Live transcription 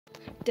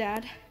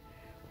Dad.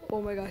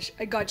 Oh my gosh,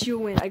 I got you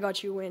a win. I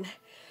got you a win.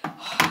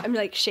 I'm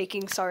like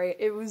shaking, sorry.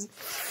 It was...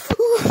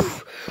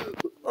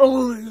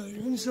 Oh my god,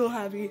 I'm so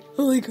happy.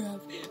 Holy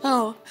crap.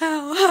 How?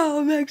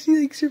 I'm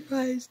actually like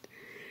surprised.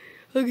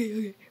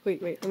 Okay.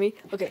 Wait, let me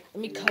cut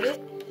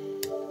it.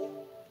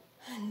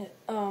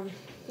 And,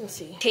 let's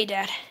see. Hey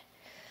Dad,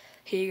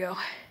 here you go.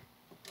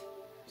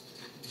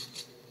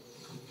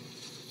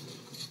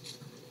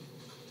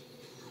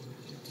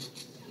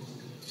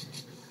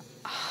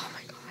 Oh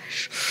my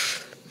gosh.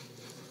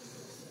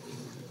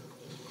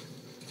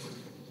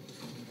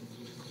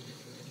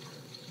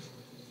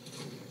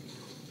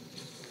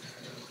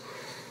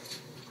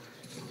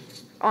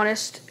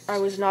 Honest, I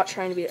was not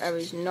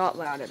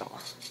loud at all.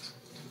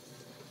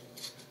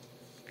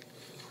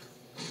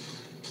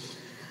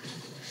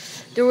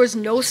 There was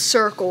no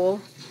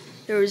circle.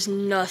 There was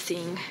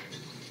nothing.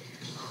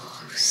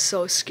 Oh, I was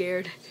so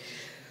scared.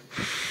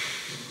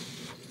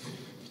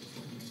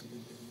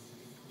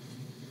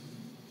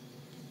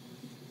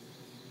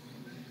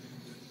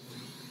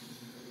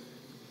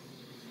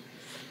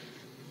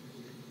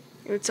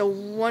 It's a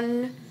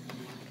 1-1.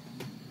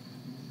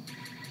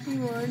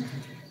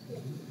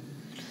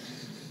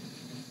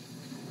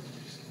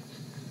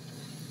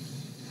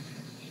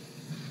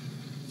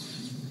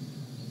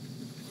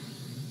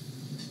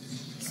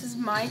 This is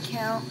my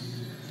count.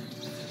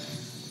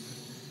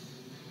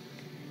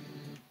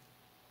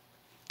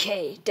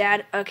 Okay,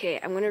 Dad, okay,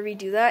 I'm gonna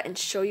redo that and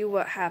show you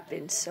what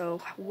happened. So,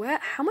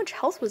 how much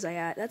health was I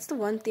at? That's the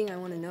one thing I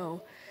want to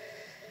know.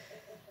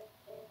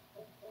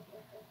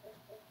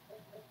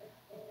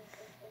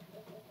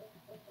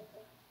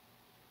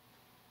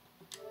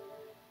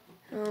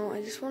 Oh,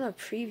 I just want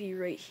to preview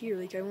right here.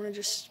 Like, I want to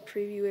just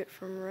preview it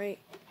from right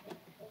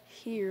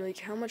here. Like,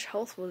 how much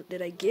health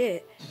did I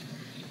get?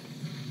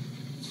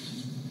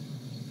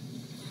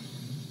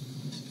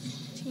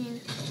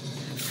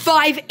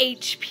 5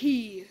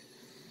 HP.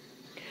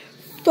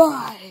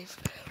 5.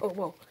 Oh,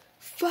 whoa.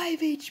 5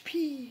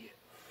 HP.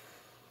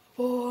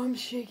 Oh, I'm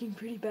shaking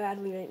pretty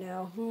badly right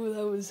now. Ooh,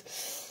 that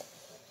was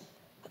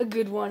a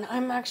good one.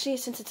 I'm actually,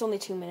 since it's only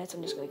 2 minutes,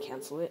 I'm just going to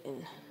cancel it.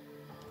 And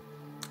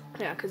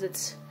yeah, because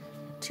it's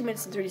 2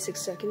 minutes and 36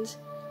 seconds.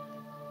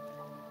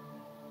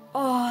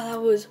 Oh,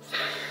 that was...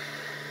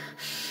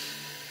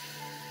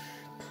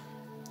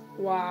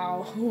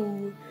 Wow.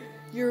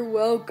 You're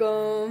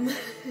welcome.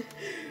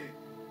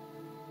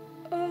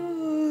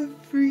 Oh, I'm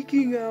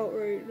freaking out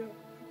right now.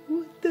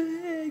 What the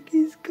heck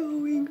is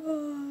going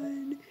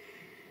on?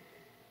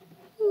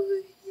 What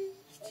the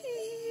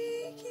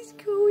heck is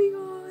going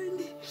on?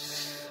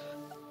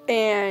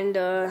 And,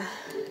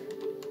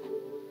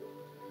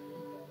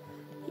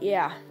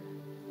 yeah.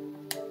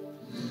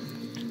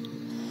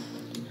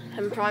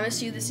 I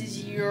promise you this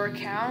is your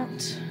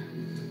account.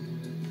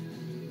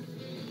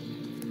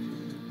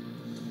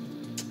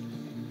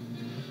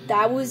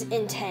 That was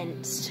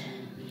intense.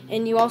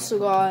 And you also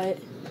got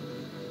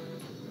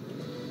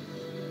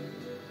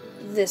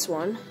this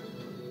one.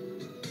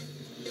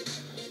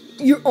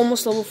 You're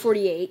almost level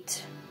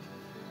 48.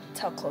 That's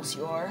how close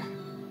you are.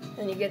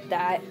 And you get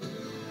that.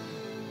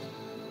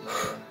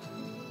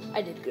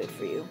 I did good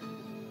for you.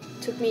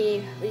 Took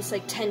me at least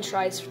like 10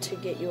 tries to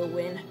get you a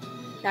win.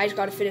 Now I just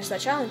gotta finish that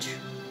challenge.